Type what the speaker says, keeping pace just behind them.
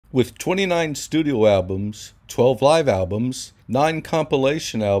With 29 studio albums, 12 live albums, 9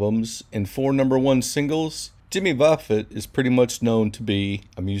 compilation albums, and 4 #1 singles, Jimmy Buffett is pretty much known to be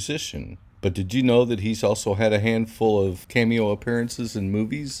a musician. But did you know that he's also had a handful of cameo appearances in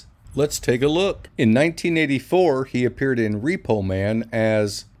movies? Let's take a look. In 1984, he appeared in Repo Man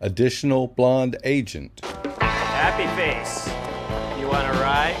as Additional Blonde Agent. Happy face. You want a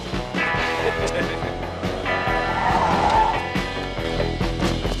ride?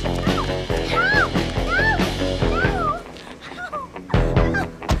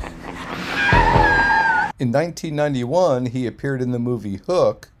 In 1991, he appeared in the movie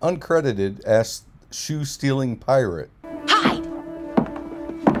Hook, uncredited as shoe-stealing pirate. Hide!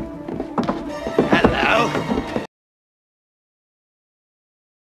 Hello?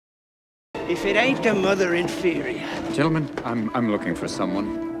 If it ain't the mother inferior. Gentlemen, I'm looking for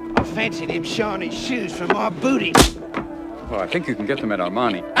someone. I fancy them Shawnee's shoes from our booty. Well, I think you can get them at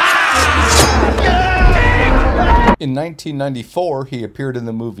Armani. In 1994, he appeared in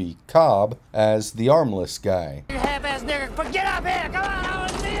the movie Cobb as the armless guy. You half-ass nigger, get up here! Come on, I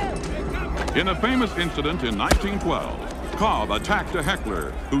want to see you! In a famous incident in 1912, Cobb attacked a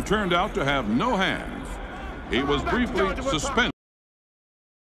heckler who turned out to have no hands. He was briefly suspended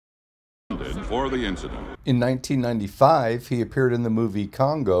for the incident. In 1995, he appeared in the movie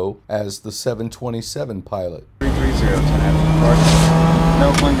Congo as the 727 pilot. 330, 10 No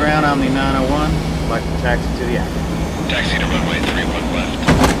Oakland ground, Omni 901. I'd like to taxi to the act. Taxi to runway 31 left.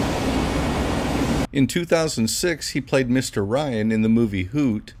 In 2006, he played Mr. Ryan in the movie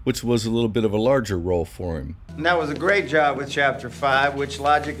Hoot, which was a little bit of a larger role for him. And that was a great job with Chapter 5, which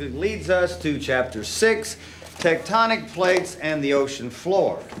logically leads us to Chapter 6, Tectonic Plates and the Ocean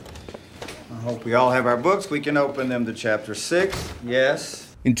Floor. I hope we all have our books. We can open them to Chapter 6. Yes.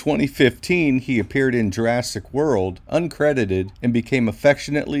 In 2015, he appeared in Jurassic World, uncredited, and became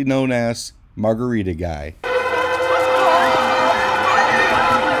affectionately known as Margarita Guy.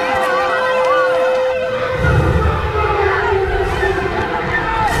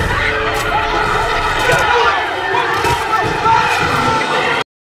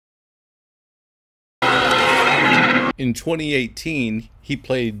 In 2018, he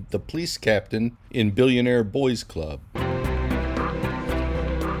played the police captain in Billionaire Boys Club.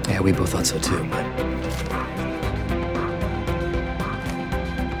 Yeah, we both thought so too, but...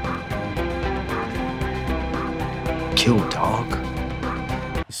 Kill dog?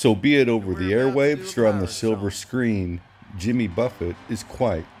 So be it over the airwaves or on the silver screen, Jimmy Buffett is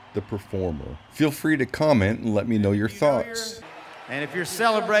quite the performer. Feel free to comment and let me know your thoughts. And if you're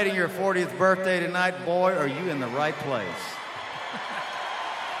celebrating your 40th birthday tonight, boy, are you in the right place.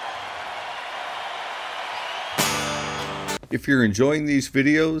 If you're enjoying these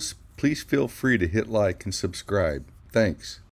videos, please feel free to hit like and subscribe. Thanks.